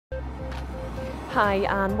Hi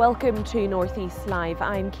and welcome to North East Live.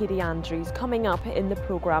 I'm Katie Andrews. Coming up in the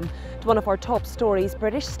programme, to one of our top stories,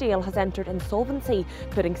 British Steel has entered insolvency,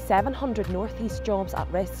 putting 700 North East jobs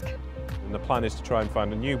at risk. And the plan is to try and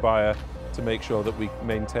find a new buyer to make sure that we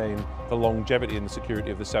maintain the longevity and the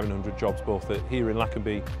security of the 700 jobs both here in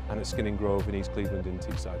Lackenby and at Skinning Grove in East Cleveland in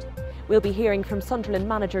Teesside. We'll be hearing from Sunderland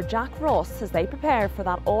manager Jack Ross as they prepare for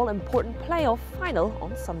that all-important playoff final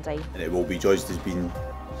on Sunday. And it will be judged as being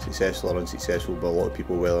successful or unsuccessful by a lot of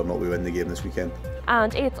people whether or not we win the game this weekend.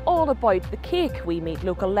 And it's all about the cake. We meet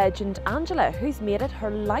local legend Angela, who's made it her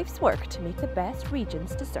life's work to make the best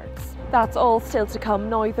region's desserts. That's all still to come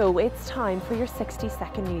now though. It's time for your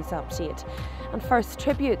 60-second news update. And first,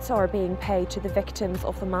 tributes are being paid to the victims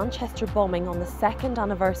of the Manchester bombing on the 2nd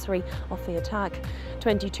anniversary of the attack.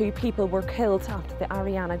 22 people were killed after the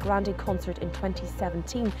Ariana Grande concert in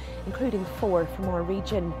 2017, including 4 from our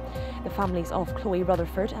region. The families of Chloe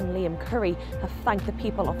Rutherford and Liam Curry have thanked the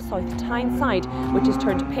people of South Tyneside, which has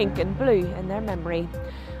turned pink and blue in their memory.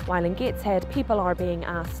 While in Gateshead, people are being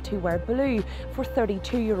asked to wear blue for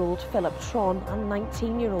 32-year-old Philip Tron and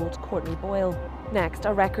 19-year-old Courtney Boyle. Next,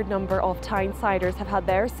 a record number of Tynesiders have had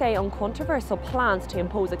their say on controversial plans to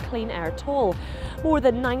impose a clean air toll. More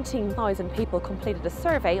than 19,000 people completed a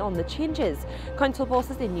survey on the changes. Council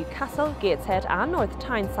bosses in Newcastle, Gateshead and North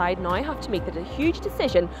Tyneside now have to make a huge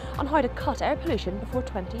decision on how to cut air pollution before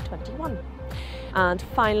 2021. And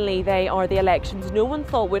finally, they are the elections no one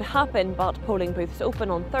thought would happen, but polling booths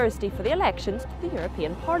open on Thursday for the elections to the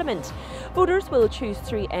European Parliament. Voters will choose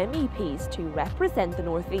 3 MEPs to represent the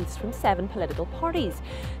North East from 7 political parties.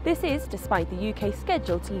 This is despite the UK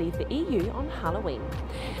schedule to leave the EU on Halloween.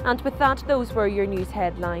 And with that, those were your news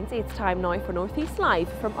headlines. It's time now for North East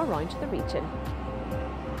Live from around the region.